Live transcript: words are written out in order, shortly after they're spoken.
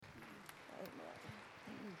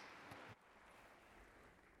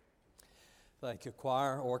Thank you,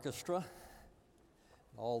 choir, orchestra,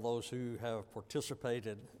 all those who have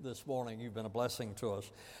participated this morning. You've been a blessing to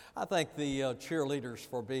us. I thank the cheerleaders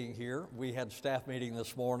for being here. We had staff meeting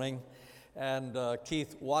this morning, and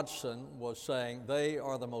Keith Watson was saying they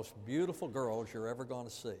are the most beautiful girls you're ever going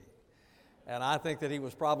to see. And I think that he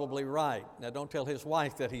was probably right. Now, don't tell his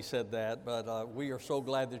wife that he said that, but we are so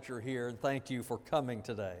glad that you're here, and thank you for coming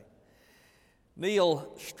today.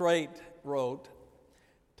 Neil Strait wrote,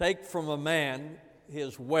 "Take from a man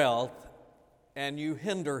his wealth, and you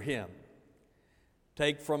hinder him.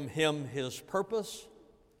 Take from him his purpose,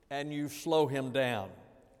 and you slow him down.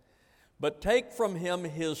 But take from him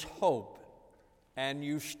his hope, and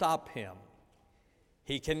you stop him.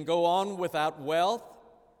 He can go on without wealth,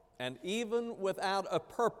 and even without a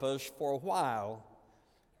purpose for a while,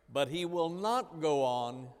 but he will not go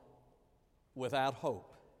on without hope."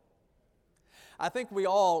 I think we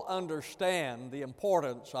all understand the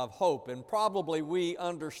importance of hope, and probably we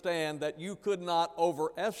understand that you could not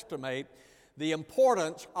overestimate the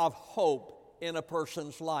importance of hope in a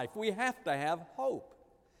person's life. We have to have hope.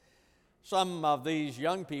 Some of these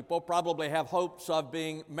young people probably have hopes of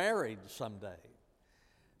being married someday,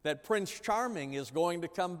 that Prince Charming is going to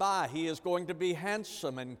come by. He is going to be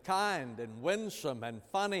handsome and kind and winsome and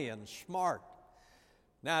funny and smart.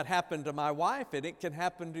 Now, it happened to my wife, and it can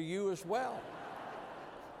happen to you as well.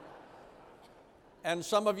 And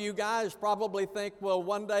some of you guys probably think, well,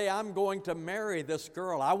 one day I'm going to marry this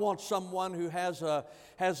girl. I want someone who has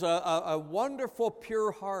a wonderful,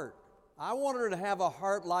 pure heart. I want her to have a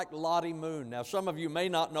heart like Lottie Moon. Now, some of you may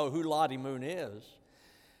not know who Lottie Moon is.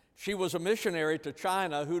 She was a missionary to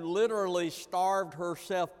China who literally starved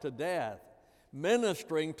herself to death,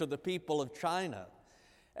 ministering to the people of China.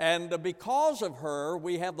 And because of her,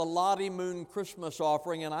 we have the Lottie Moon Christmas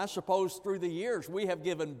offering, and I suppose through the years we have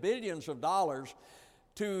given billions of dollars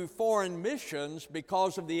to foreign missions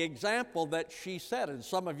because of the example that she set. And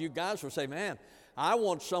some of you guys will say, man, I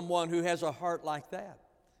want someone who has a heart like that.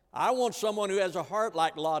 I want someone who has a heart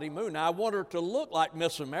like Lottie Moon. Now, I want her to look like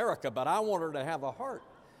Miss America, but I want her to have a heart.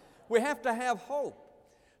 We have to have hope.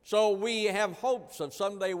 So we have hopes of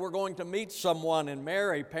someday we're going to meet someone and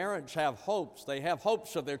marry. Parents have hopes. They have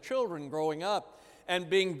hopes of their children growing up and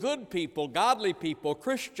being good people, godly people,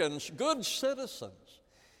 Christians, good citizens.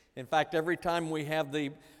 In fact, every time we have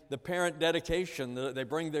the parent dedication, they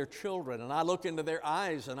bring their children, and I look into their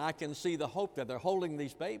eyes and I can see the hope that they're holding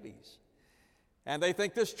these babies. And they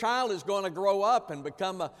think this child is going to grow up and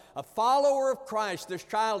become a follower of Christ. This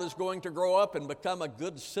child is going to grow up and become a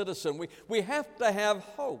good citizen. We have to have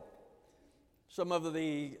hope. Some of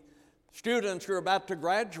the students who are about to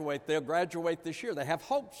graduate, they'll graduate this year. They have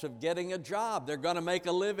hopes of getting a job. They're going to make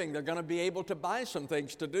a living. They're going to be able to buy some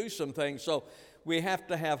things, to do some things. So we have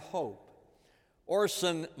to have hope.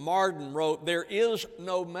 Orson Marden wrote, "There is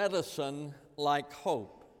no medicine like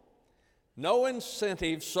hope. No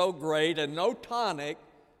incentive so great and no tonic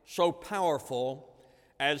so powerful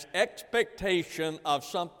as expectation of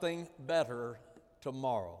something better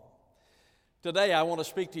tomorrow." Today I want to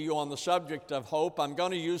speak to you on the subject of hope. I'm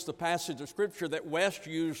going to use the passage of Scripture that West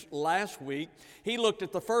used last week. He looked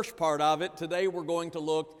at the first part of it. Today we're going to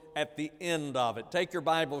look at the end of it. Take your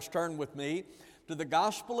Bibles, turn with me to the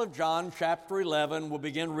Gospel of John, chapter 11. We'll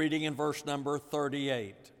begin reading in verse number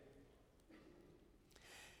 38.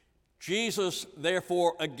 Jesus,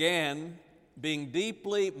 therefore, again, being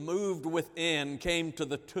deeply moved within, came to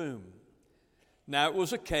the tomb. Now it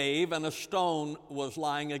was a cave, and a stone was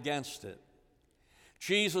lying against it.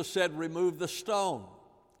 Jesus said, "Remove the stone."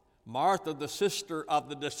 Martha, the sister of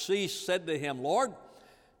the deceased, said to him, "Lord,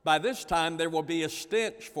 by this time there will be a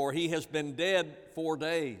stench, for he has been dead 4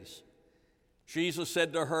 days." Jesus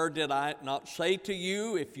said to her, "Did I not say to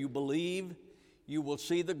you, if you believe, you will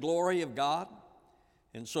see the glory of God?"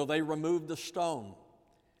 And so they removed the stone.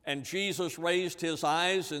 And Jesus raised his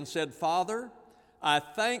eyes and said, "Father, I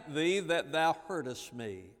thank thee that thou heardest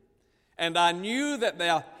me. And I knew that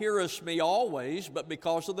thou hearest me always, but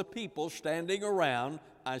because of the people standing around,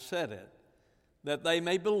 I said it, that they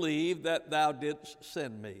may believe that thou didst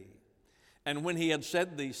send me." And when he had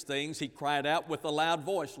said these things, he cried out with a loud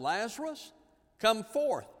voice, "Lazarus, come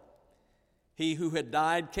forth." He who had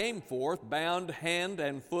died came forth, bound hand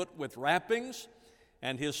and foot with wrappings,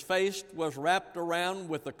 and his face was wrapped around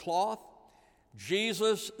with a cloth.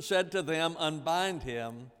 Jesus said to them, "Unbind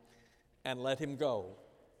him and let him go."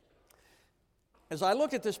 As I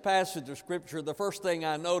look at this passage of Scripture, the first thing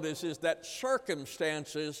I notice is that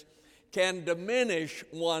circumstances can diminish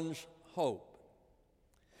one's hope.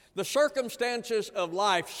 The circumstances of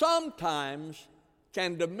life sometimes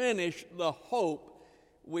can diminish the hope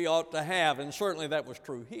we ought to have, and certainly that was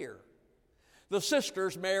true here. The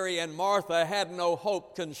sisters, Mary and Martha, had no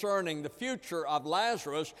hope concerning the future of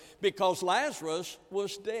Lazarus because Lazarus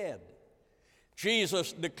was dead.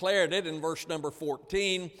 Jesus declared it in verse number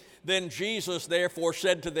 14. Then Jesus therefore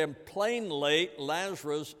said to them plainly,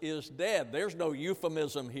 Lazarus is dead. There's no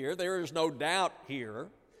euphemism here. There is no doubt here.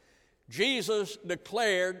 Jesus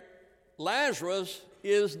declared Lazarus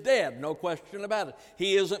is dead. No question about it.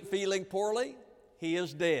 He isn't feeling poorly. He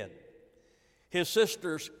is dead. His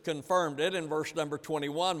sisters confirmed it in verse number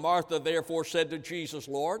 21. Martha therefore said to Jesus,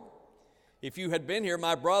 Lord, if you had been here,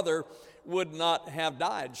 my brother would not have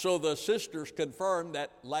died. So the sisters confirmed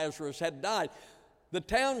that Lazarus had died. The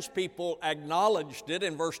townspeople acknowledged it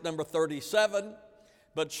in verse number 37,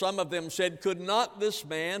 but some of them said, could not this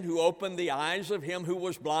man who opened the eyes of him who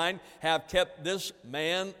was blind have kept this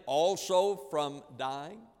man also from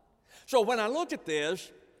dying? So when I look at this,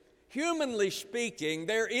 humanly speaking,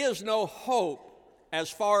 there is no hope as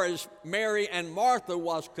far as Mary and Martha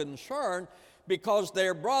was concerned because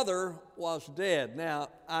their brother was dead. Now,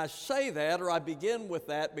 I say that, or I begin with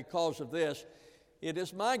that because of this. It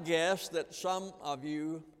is my guess that some of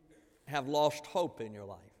you have lost hope in your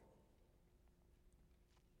life.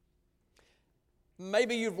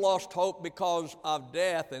 Maybe you've lost hope because of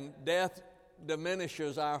death, and death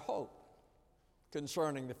diminishes our hope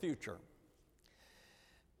concerning the future.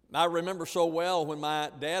 I remember so well when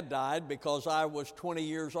my dad died because I was 20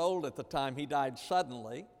 years old at the time. He died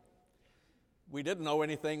suddenly. We didn't know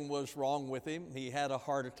anything was wrong with him. He had a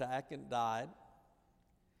heart attack and died.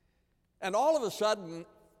 And all of a sudden,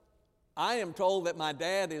 I am told that my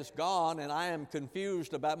dad is gone and I am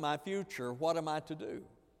confused about my future. What am I to do?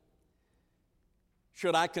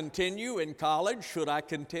 Should I continue in college? Should I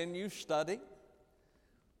continue studying?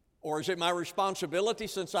 Or is it my responsibility,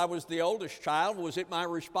 since I was the oldest child, was it my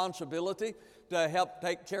responsibility to help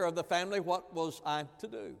take care of the family? What was I to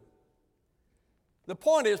do? The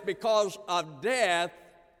point is, because of death,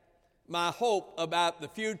 my hope about the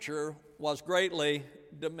future was greatly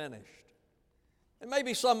diminished. And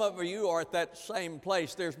maybe some of you are at that same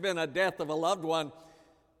place. There's been a death of a loved one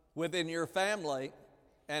within your family,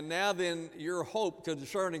 and now then your hope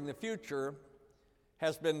concerning the future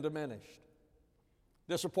has been diminished.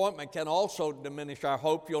 Disappointment can also diminish our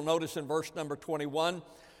hope. You'll notice in verse number 21,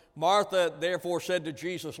 Martha therefore said to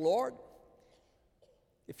Jesus, Lord,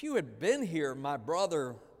 if you had been here, my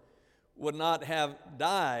brother would not have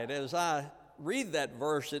died. As I read that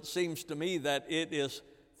verse, it seems to me that it is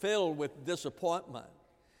filled with disappointment.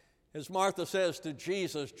 As Martha says to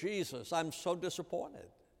Jesus, Jesus, I'm so disappointed.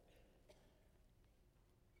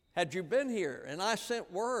 Had you been here and I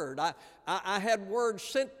sent word, I had word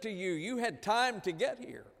sent to you, you had time to get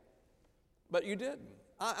here, but you didn't.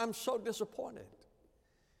 I'm so disappointed.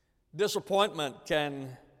 Disappointment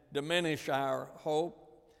can diminish our hope.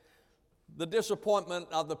 The disappointment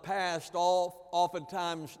of the past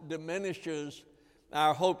oftentimes diminishes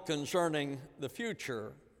our hope concerning the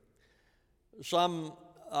future. Some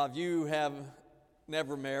of you have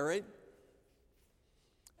never married.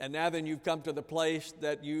 And now then you've come to the place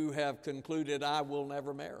that you have concluded, I will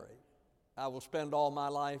never marry. I will spend all my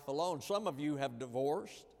life alone. Some of you have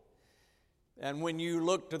divorced. And when you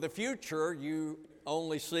look to the future, you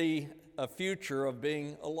only see a future of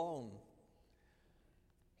being alone.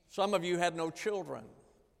 Some of you had no children.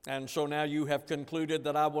 And so now you have concluded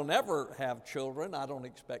that I will never have children. I don't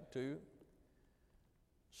expect to.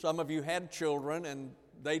 Some of you had children and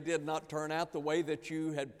they did not turn out the way that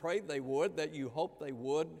you had prayed they would, that you hoped they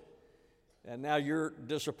would, and now you're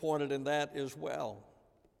disappointed in that as well.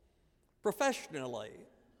 Professionally,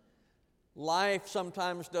 life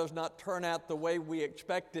sometimes does not turn out the way we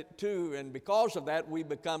expect it to, and because of that, we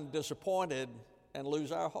become disappointed and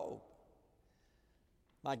lose our hope.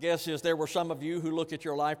 My guess is there were some of you who look at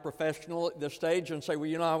your life professional at this stage and say, well,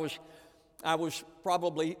 you know, I was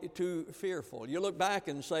probably too fearful. You look back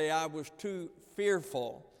and say, I was too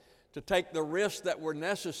fearful to take the risks that were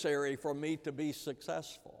necessary for me to be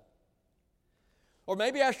successful. Or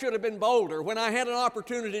maybe I should have been bolder. When I had an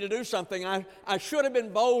opportunity to do something, I should have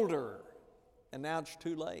been bolder. And now it's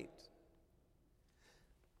too late.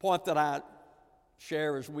 Point that I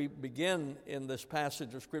share as we begin in this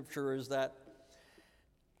passage of Scripture is that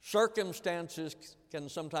circumstances can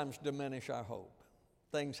sometimes diminish our hope.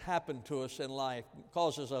 Things happen to us in life that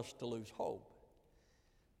causes us to lose hope.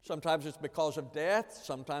 Sometimes it's because of death,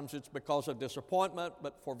 sometimes it's because of disappointment,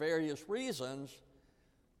 but for various reasons,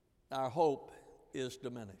 our hope is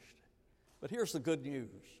diminished. But here's the good news.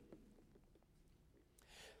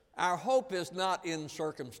 Our hope is not in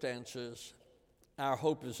circumstances. Our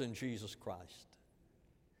hope is in Jesus Christ.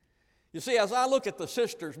 You see, as I look at the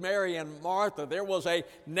sisters, Mary and Martha, there was a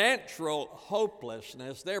natural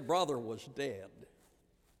hopelessness. Their brother was dead.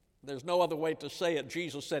 There's no other way to say it.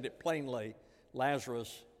 Jesus said it plainly.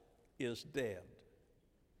 Lazarus is dead.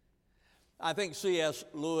 I think C.S.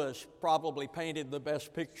 Lewis probably painted the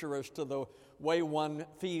best picture as to the way one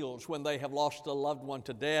feels when they have lost a loved one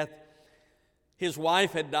to death. His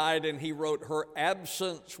wife had died, and he wrote, "Her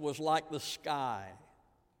absence was like the sky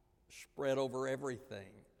spread over everything."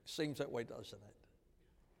 Seems that way, doesn't it?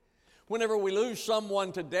 Whenever we lose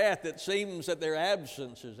someone to death, it seems that their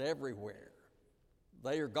absence is everywhere.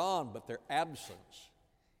 They are gone, but their absence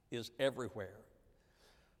is everywhere.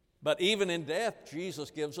 But even in death,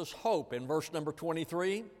 Jesus gives us hope. In verse number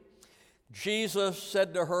 23, Jesus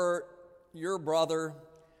said to her, "Your brother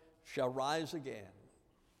shall rise again."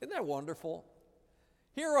 Isn't that wonderful?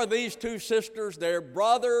 Here are these two sisters. Their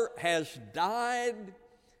brother has died,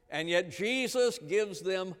 and yet Jesus gives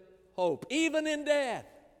them hope. Even in death,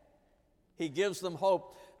 he gives them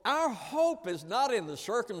hope. Our hope is not in the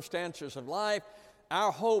circumstances of life.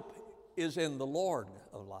 Our hope is in the Lord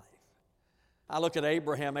of life. I look at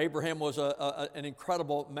Abraham. Abraham was an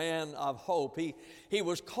incredible man of hope. He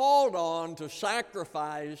was called on to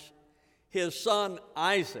sacrifice his son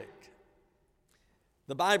Isaac.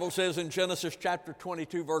 The Bible says in Genesis chapter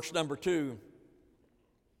 22, verse number 2,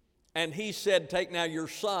 "And he said, Take now your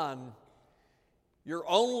son, your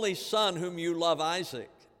only son whom you love,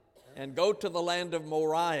 Isaac, and go to the land of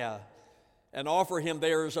Moriah and offer him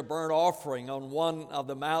there as a burnt offering on one of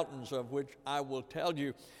the mountains of which I will tell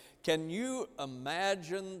you." Can you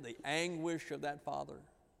imagine the anguish of that father?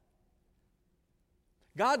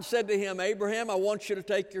 God said to him, "Abraham, I want you to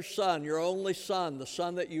take your son, your only son, the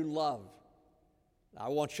son that you love. I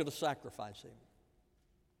want you to sacrifice him."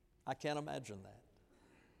 I can't imagine that.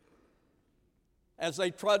 As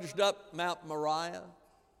they trudged up Mount Moriah,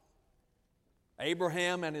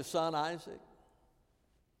 Abraham and his son Isaac,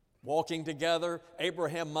 walking together,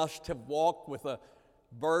 Abraham must have walked with a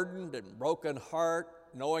burdened and broken heart,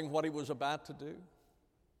 knowing what he was about to do.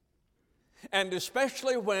 And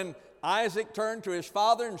especially when Isaac turned to his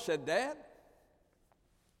father and said, "Dad,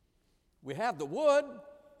 we have the wood,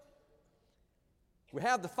 we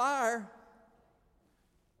have the fire,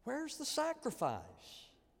 where's the sacrifice?"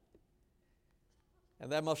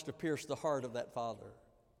 And that must have pierced the heart of that father,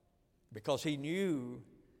 because he knew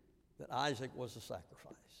that Isaac was the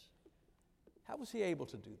sacrifice. How was he able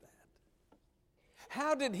to do that?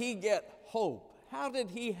 How did he get hope? How did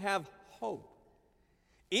he have hope?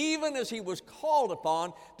 Even as he was called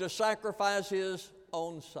upon to sacrifice his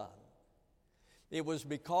own son. It was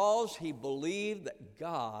because he believed that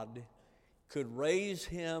God could raise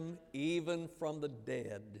him even from the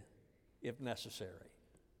dead if necessary.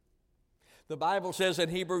 The Bible says in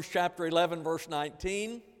Hebrews chapter 11, verse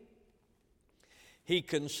 19, "He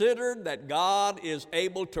considered that God is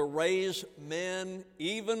able to raise men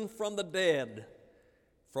even from the dead,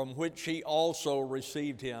 from which he also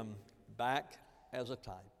received him back as a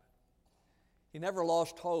type." He never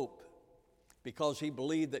lost hope because he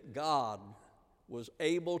believed that God was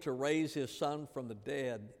able to raise his son from the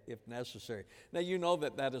dead if necessary. Now you know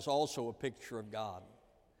that that is also a picture of God.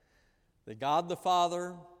 That God the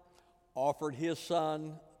Father offered his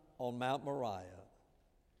son on Mount Moriah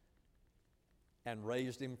and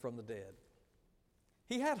raised him from the dead.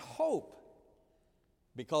 He had hope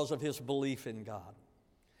because of his belief in God.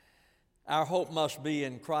 Our hope must be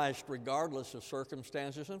in Christ regardless of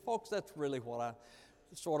circumstances. And folks, that's really what I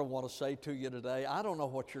sort of want to say to you today. I don't know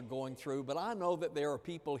what you're going through, but I know that there are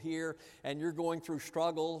people here and you're going through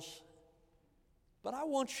struggles. But I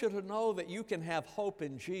want you to know that you can have hope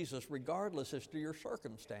in Jesus regardless as to your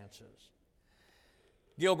circumstances.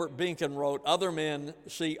 Gilbert Binken wrote, "Other men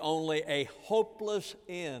see only a hopeless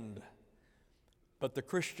end, but the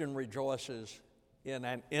Christian rejoices in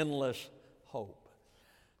an endless hope."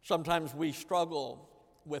 Sometimes we struggle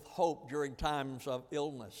with hope during times of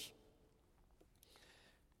illness.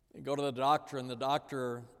 You go to the doctor, and the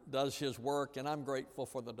doctor does his work, and I'm grateful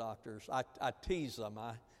for the doctors. I tease them.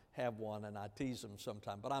 I have one, and I tease them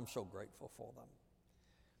sometimes, but I'm so grateful for them.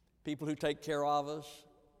 People who take care of us,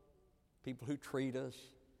 people who treat us.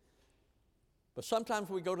 But sometimes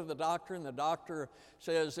we go to the doctor, and the doctor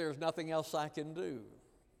says, "There's nothing else I can do.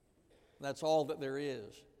 That's all that there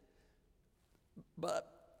is."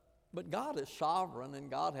 But God is sovereign, and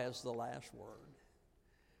God has the last word.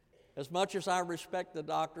 As much as I respect the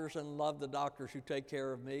doctors and love the doctors who take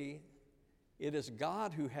care of me, it is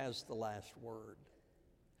God who has the last word.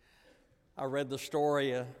 I read the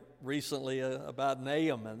story recently about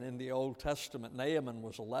Naaman in the Old Testament. Naaman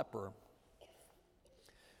was a leper.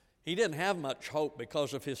 He didn't have much hope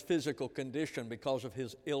because of his physical condition, because of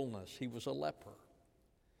his illness. He was a leper.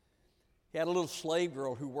 He had a little slave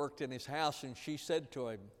girl who worked in his house, and she said to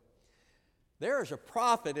him, "There is a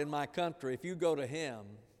prophet in my country. If you go to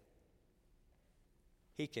him,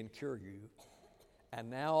 he can cure you." And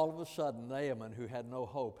now all of a sudden, Naaman, who had no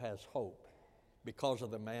hope, has hope because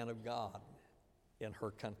of the man of God in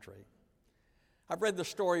her country. I've read the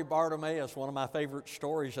story of Bartimaeus, one of my favorite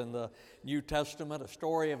stories in the New Testament, a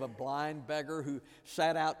story of a blind beggar who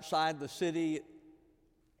sat outside the city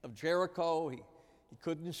of Jericho. He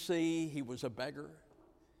couldn't see. He was a beggar.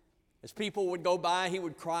 As people would go by, he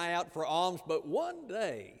would cry out for alms. But one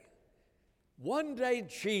day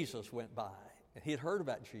Jesus went by, and he had heard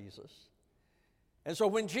about Jesus. And so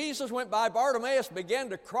when Jesus went by, Bartimaeus began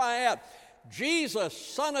to cry out, "Jesus,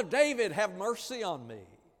 Son of David, have mercy on me."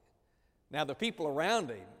 Now the people around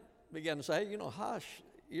him began to say, "Hush,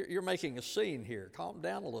 you're making a scene here. Calm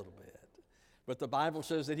down a little bit." But the Bible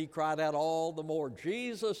says that he cried out all the more,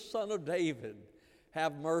 "Jesus, Son of David,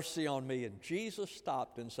 have mercy on me." And Jesus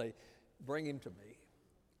stopped and said, "Bring him to me."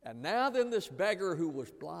 And now then this beggar who was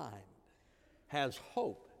blind has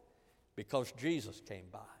hope because Jesus came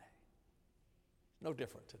by. No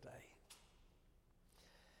different today.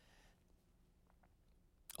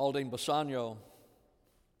 Aldine Bassanio,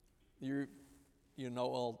 you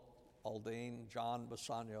know Aldine, John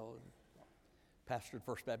Bassanio, pastored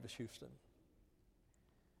First Baptist Houston.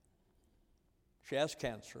 She has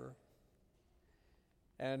cancer,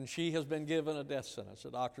 and she has been given a death sentence.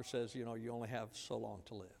 The doctor says, you only have so long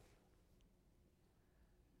to live.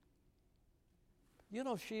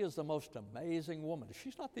 She is the most amazing woman.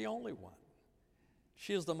 She's not the only one.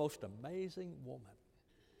 She is the most amazing woman.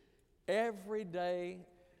 Every day,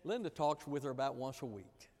 Linda talks with her about once a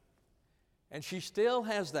week. And she still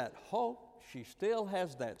has that hope. She still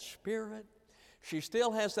has that spirit. She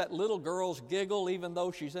still has that little girl's giggle even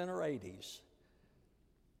though she's in her 80s.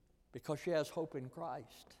 Because she has hope in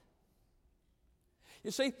Christ. You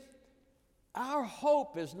see, our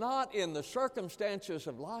hope is not in the circumstances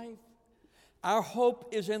of life. Our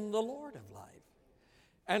hope is in the Lord of life.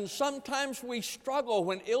 And sometimes we struggle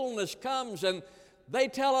when illness comes and they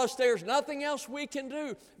tell us there's nothing else we can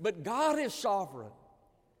do. But God is sovereign.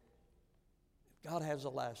 God has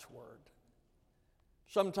the last word.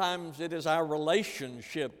 Sometimes it is our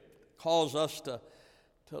relationship that causes us to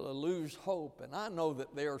lose hope. And I know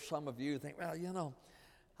that there are some of you who think, well,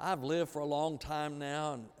 I've lived for a long time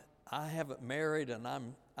now and I haven't married and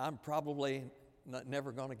I'm probably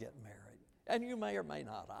never going to get married. And you may or may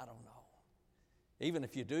not, I don't know. Even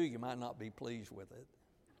if you do, you might not be pleased with it.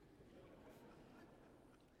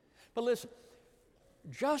 But listen,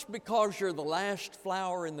 just because you're the last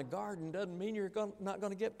flower in the garden doesn't mean you're not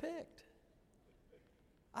going to get picked.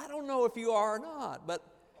 I don't know if you are or not, but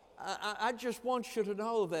I just want you to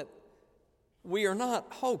know that we are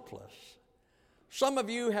not hopeless. Some of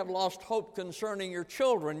you have lost hope concerning your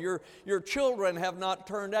children. Your children have not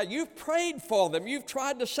turned out. You've prayed for them. You've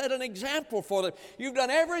tried to set an example for them. You've done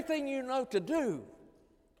everything you know to do.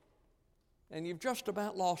 And you've just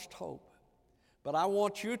about lost hope. But I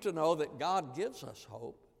want you to know that God gives us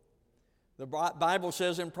hope. The Bible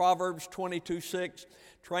says in Proverbs 22:6,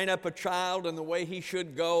 "Train up a child in the way he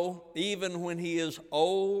should go. Even when he is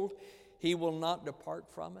old, he will not depart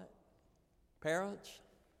from it." Parents,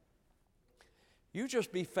 you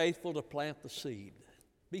just be faithful to plant the seed.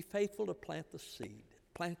 Be faithful to plant the seed.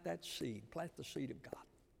 Plant that seed. Plant the seed of God.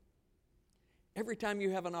 Every time you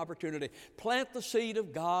have an opportunity, plant the seed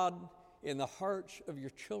of God in the hearts of your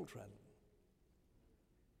children.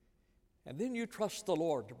 And then you trust the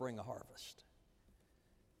Lord to bring a harvest.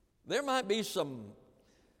 There might be some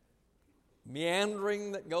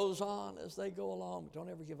meandering that goes on as they go along, but don't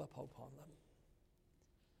ever give up hope on them.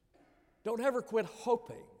 Don't ever quit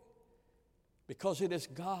hoping, because it is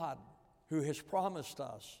God who has promised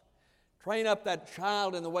us. Train up that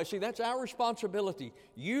child in the way. See, that's our responsibility.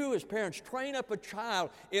 You as parents, train up a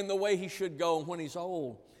child in the way he should go, and when he's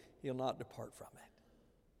old, he'll not depart from it.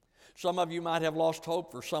 Some of you might have lost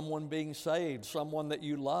hope for someone being saved, someone that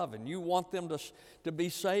you love, and you want them to be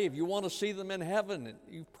saved. You want to see them in heaven, and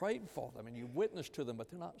you've prayed for them, and you've witnessed to them, but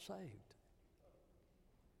they're not saved.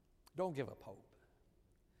 Don't give up hope.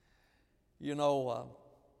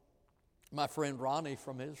 My friend Ronnie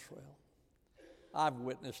from Israel, I've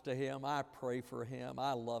witnessed to him. I pray for him.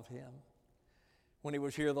 I love him. When he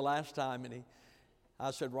was here the last time,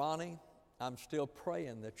 I said, "Ronnie, I'm still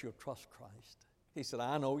praying that you'll trust Christ." He said,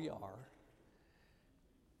 "I know you are."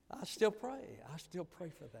 I still pray. I still pray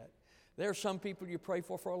for that. There are some people you pray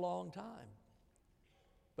for a long time.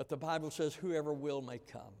 But the Bible says whoever will may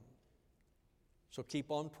come. So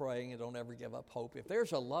keep on praying and don't ever give up hope. If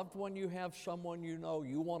there's a loved one you have, someone you know,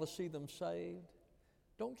 you want to see them saved,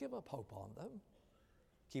 don't give up hope on them.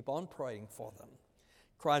 Keep on praying for them.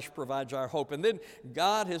 Christ provides our hope. And then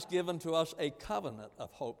God has given to us a covenant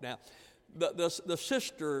of hope. Now, the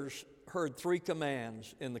sisters heard 3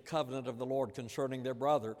 commands in the covenant of the Lord concerning their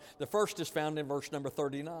brother. The first is found in verse number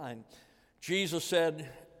 39. Jesus said,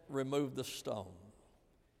 remove the stone.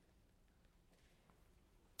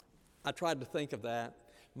 I tried to think of that.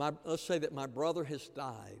 Let's say that my brother has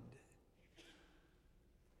died.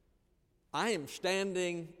 I am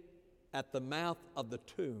standing at the mouth of the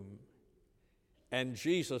tomb, and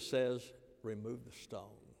Jesus says, remove the stone.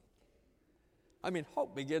 I mean,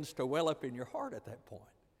 hope begins to well up in your heart at that point.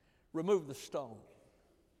 Remove the stone.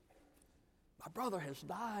 My brother has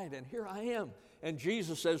died, and here I am. And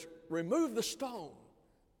Jesus says, remove the stone.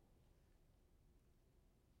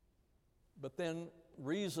 But then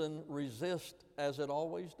reason resists as it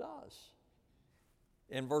always does.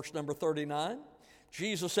 In verse number 39,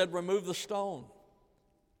 Jesus said, remove the stone.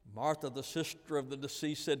 Martha, the sister of the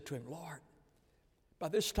deceased, said to him, Lord, by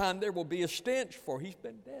this time there will be a stench, for he's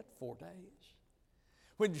been dead 4 days.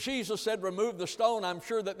 When Jesus said, remove the stone, I'm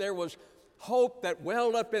sure that there was hope that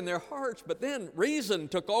welled up in their hearts, but then reason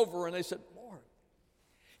took over and they said, Lord,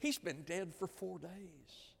 he's been dead for 4 days.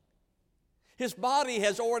 His body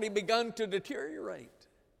has already begun to deteriorate.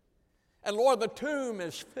 And Lord, the tomb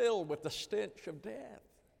is filled with the stench of death.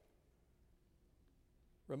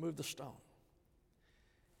 Remove the stone.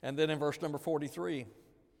 And then in verse number 43,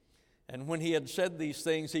 and when he had said these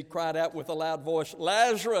things, he cried out with a loud voice,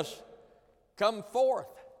 Lazarus, come forth.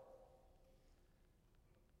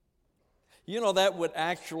 You know, that would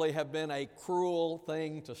actually have been a cruel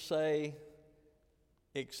thing to say,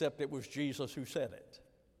 except it was Jesus who said it.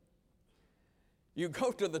 You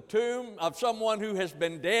go to the tomb of someone who has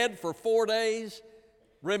been dead for 4 days,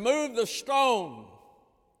 remove the stone.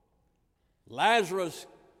 Lazarus,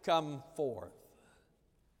 come forth.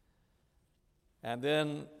 And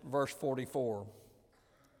then verse 44.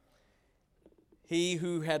 He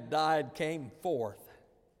who had died came forth,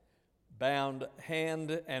 bound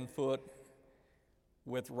hand and foot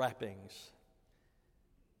with wrappings.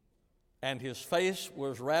 And his face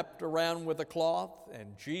was wrapped around with a cloth,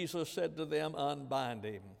 and Jesus said to them, unbind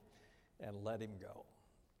him and let him go.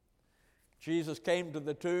 Jesus came to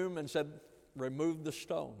the tomb and said, remove the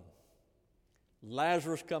stone.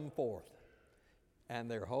 Lazarus, come forth. And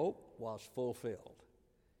their hope was fulfilled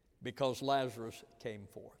because Lazarus came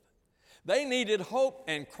forth. They needed hope,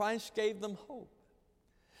 and Christ gave them hope.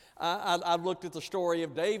 I looked at the story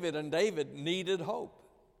of David, and David needed hope.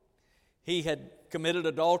 He had committed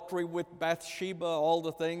adultery with Bathsheba, all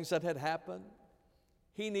the things that had happened.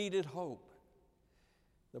 He needed hope.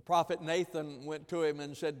 The prophet Nathan went to him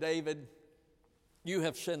and said, David, you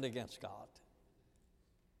have sinned against God.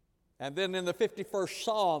 And then in the 51st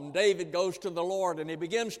Psalm, David goes to the Lord and he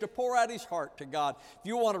begins to pour out his heart to God. If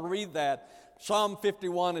you want to read that, Psalm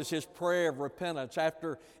 51 is his prayer of repentance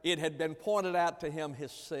after it had been pointed out to him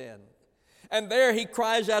his sin. And there he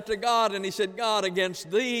cries out to God and he said, God, against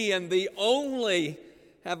thee and thee only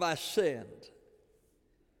have I sinned.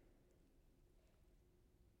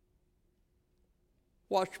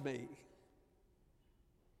 Wash me,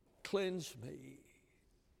 cleanse me,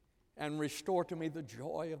 and restore to me the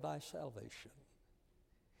joy of thy salvation.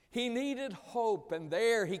 He needed hope, and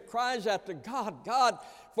there he cries out to God, God,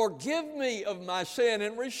 forgive me of my sin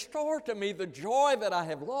and restore to me the joy that I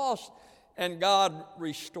have lost. And God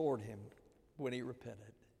restored him when he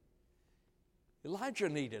repented. Elijah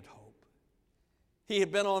needed hope. He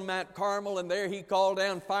had been on Mount Carmel, and there he called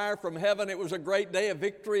down fire from heaven. It was a great day of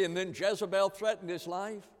victory, and then Jezebel threatened his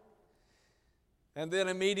life. And then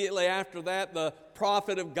immediately after that, the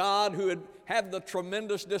prophet of God who had the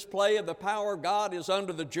tremendous display of the power of God is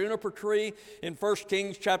under the juniper tree in 1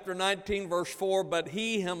 Kings chapter 19, verse 4. But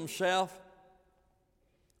he himself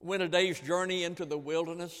went a day's journey into the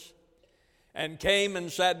wilderness and came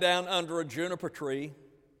and sat down under a juniper tree.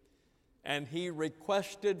 And he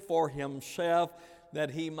requested for himself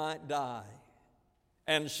that he might die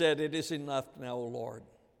and said, it is enough now, O Lord.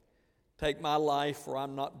 Take my life, for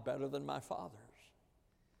I'm not better than my father's.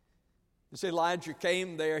 You see, Elijah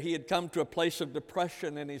came there. He had come to a place of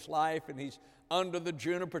depression in his life, and he's under the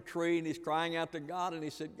juniper tree, and he's crying out to God, and he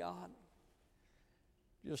said, God,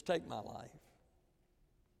 just take my life.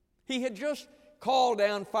 He had just called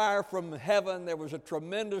down fire from heaven. There was a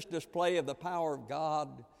tremendous display of the power of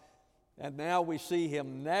God, and now we see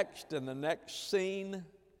him next in the next scene.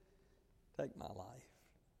 Take my life.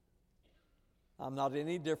 I'm not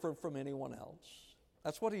any different from anyone else.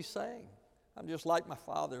 That's what he's saying. I'm just like my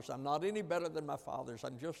fathers. I'm not any better than my fathers.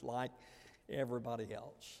 I'm just like everybody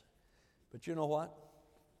else. But you know what?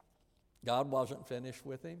 God wasn't finished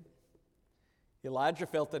with him. Elijah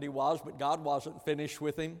felt that he was, but God wasn't finished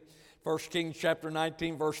with him. 1 Kings chapter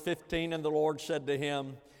 19, verse 15, and the Lord said to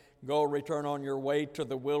him, go, return on your way to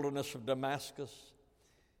the wilderness of Damascus,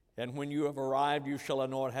 and when you have arrived, you shall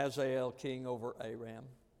anoint Hazael king over Aram.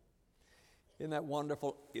 Isn't that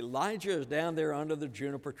wonderful? Elijah is down there under the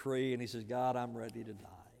juniper tree, and he says, God, I'm ready to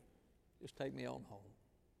die. Just take me on home.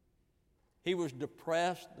 He was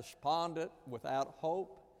depressed, despondent, without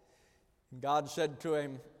hope. And God said to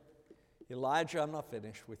him, Elijah, I'm not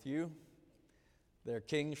finished with you. There are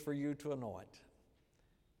kings for you to anoint.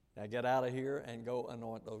 Now get out of here and go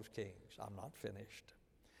anoint those kings. I'm not finished.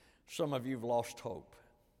 Some of you have lost hope.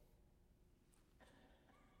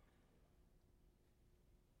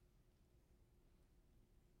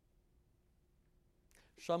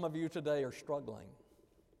 Some of you today are struggling.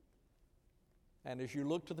 And as you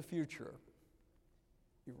look to the future,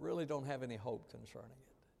 you really don't have any hope concerning it.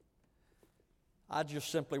 I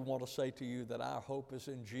just simply want to say to you that our hope is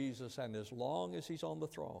in Jesus, and as long as he's on the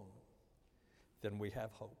throne, then we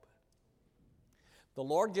have hope. The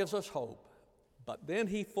Lord gives us hope, but then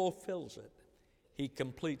he fulfills it. He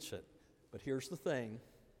completes it. But here's the thing.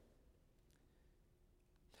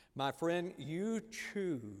 My friend, you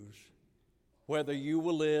choose whether you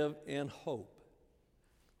will live in hope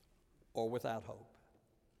or without hope.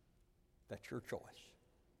 That's your choice.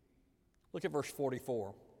 Look at verse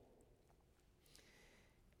 44.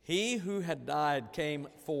 He who had died came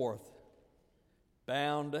forth,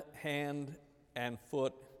 bound hand and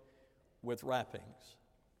foot with wrappings.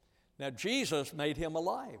 Now Jesus made him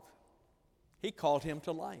alive. He called him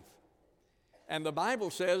to life. And the Bible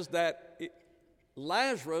says that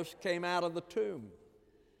Lazarus came out of the tomb,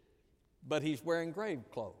 but he's wearing grave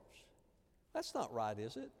clothes. That's not right,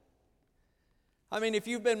 is it? I mean, if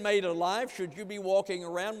you've been made alive, should you be walking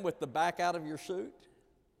around with the back out of your suit?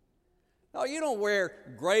 No, you don't wear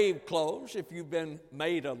grave clothes if you've been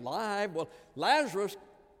made alive. Well, Lazarus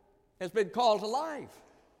has been called to life,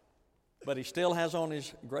 but he still has on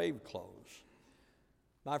his grave clothes.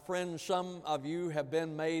 My friends, some of you have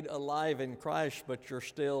been made alive in Christ, but you're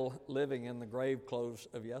still living in the grave clothes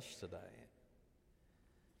of yesterday.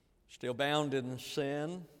 Still bound in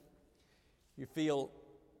sin. You feel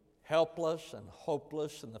helpless and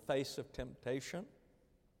hopeless in the face of temptation.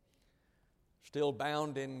 Still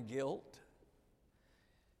bound in guilt.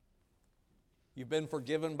 You've been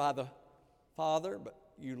forgiven by the Father, but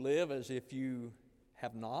you live as if you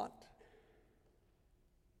have not.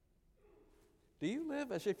 Do you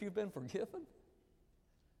live as if you've been forgiven?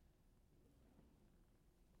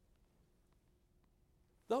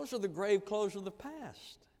 Those are the grave clothes of the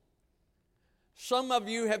past. Some of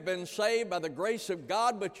you have been saved by the grace of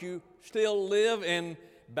God, but you still live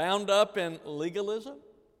bound up in legalism.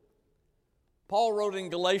 Paul wrote in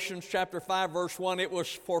Galatians chapter 5, verse 1, it was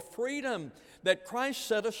for freedom that Christ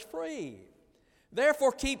set us free.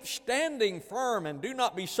 Therefore keep standing firm and do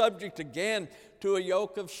not be subject again to a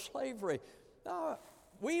yoke of slavery. No,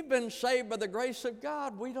 we've been saved by the grace of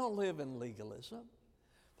God. We don't live in legalism.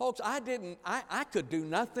 Folks, I could do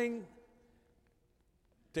nothing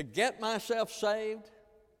to get myself saved.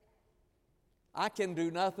 I can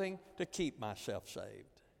do nothing to keep myself saved.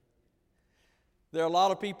 There are a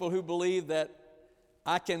lot of people who believe that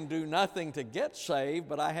I can do nothing to get saved,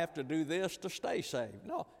 but I have to do this to stay saved.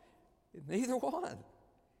 No, neither one.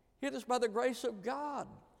 It is by the grace of God.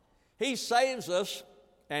 He saves us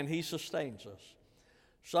and he sustains us.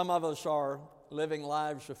 Some of us are living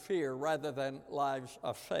lives of fear rather than lives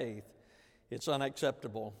of faith. It's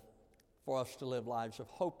unacceptable for us to live lives of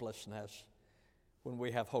hopelessness when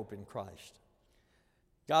we have hope in Christ.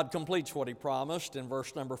 God completes what he promised in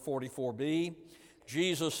verse number 44b.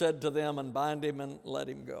 Jesus said to them, unbind him and let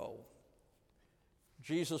him go.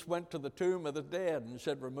 Jesus went to the tomb of the dead and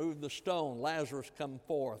said, remove the stone. Lazarus, come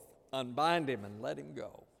forth. Unbind him and let him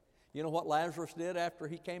go. You know what Lazarus did after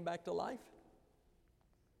he came back to life?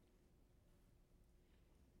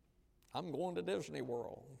 I'm going to Disney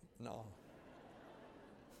World. No.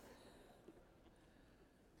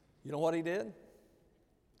 You know what he did?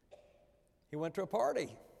 He went to a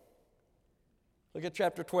party. Look at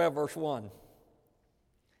chapter 12, verse 1.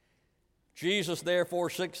 Jesus, therefore,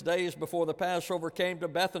 6 days before the Passover, came to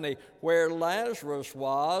Bethany, where Lazarus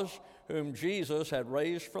was, whom Jesus had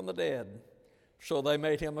raised from the dead. So they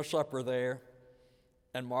made him a supper there,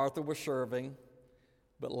 and Martha was serving,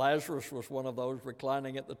 but Lazarus was one of those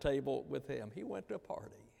reclining at the table with him. He went to a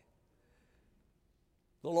party.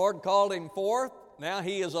 The Lord called him forth. Now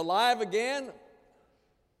he is alive again.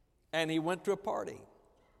 and he went to a party.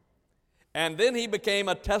 And then he became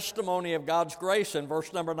a testimony of God's grace. In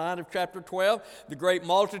verse number 9 of chapter 12, the great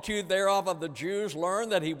multitude thereof of the Jews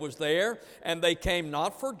learned that he was there, and they came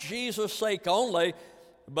not for Jesus' sake only,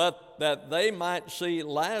 but that they might see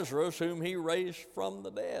Lazarus, whom he raised from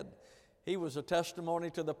the dead. He was a testimony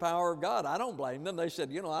to the power of God. I don't blame them. They said,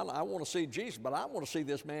 I want to see Jesus, but I want to see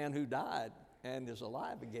this man who died and is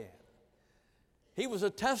alive again. He was a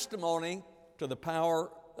testimony to the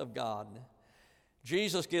power of God.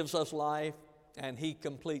 Jesus gives us life, and he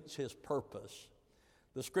completes his purpose.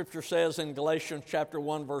 The scripture says in Galatians chapter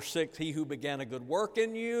 1, verse 6, he who began a good work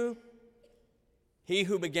in you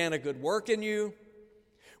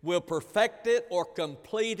will perfect it or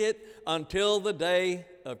complete it until the day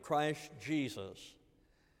of Christ Jesus.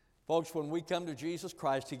 Folks, when we come to Jesus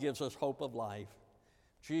Christ, he gives us hope of life.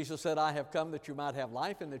 Jesus said, I have come that you might have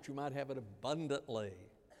life and that you might have it abundantly.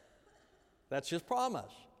 That's his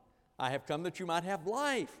promise. I have come that you might have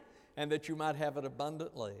life and that you might have it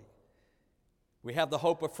abundantly. We have the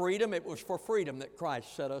hope of freedom. It was for freedom that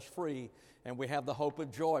Christ set us free. And we have the hope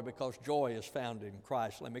of joy because joy is found in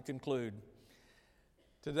Christ. Let me conclude.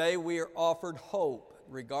 Today we are offered hope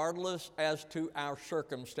regardless as to our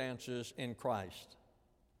circumstances in Christ.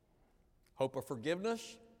 Hope of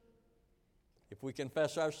forgiveness. If we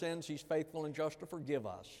confess our sins, he's faithful and just to forgive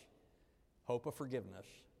us. Hope of forgiveness.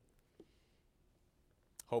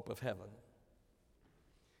 Hope of heaven.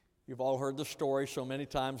 You've all heard the story so many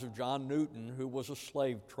times of John Newton, who was a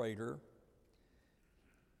slave trader,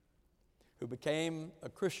 who became a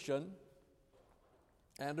Christian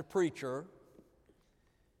and a preacher,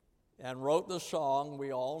 and wrote the song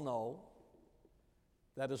we all know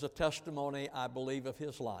that is a testimony, I believe, of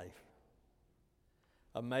his life.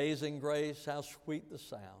 Amazing grace, how sweet the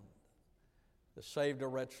sound that saved a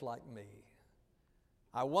wretch like me.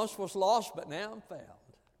 I once was lost, but now I'm found.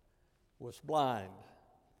 Was blind,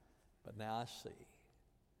 but now I see.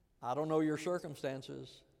 I don't know your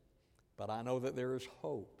circumstances, but I know that there is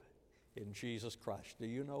hope in Jesus Christ. Do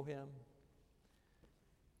you know him?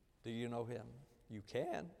 Do you know him? You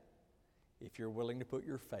can, if you're willing to put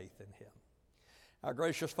your faith in him. Our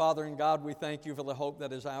gracious Father and God, we thank you for the hope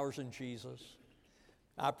that is ours in Jesus.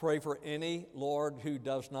 I pray for any, Lord, who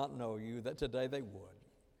does not know you, that today they would.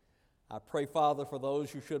 I pray, Father, for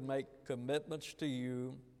those who should make commitments to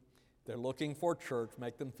you. They're looking for church.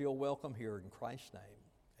 Make them feel welcome here in Christ's name.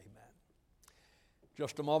 Amen.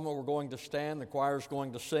 Just a moment, we're going to stand. The choir's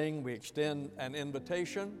going to sing. We extend an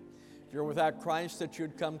invitation. If you're without Christ, that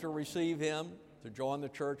you'd come to receive him, to join the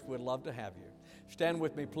church, we'd love to have you. Stand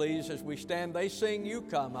with me, please. As we stand, they sing, you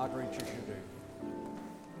come. I'll greet you as you do.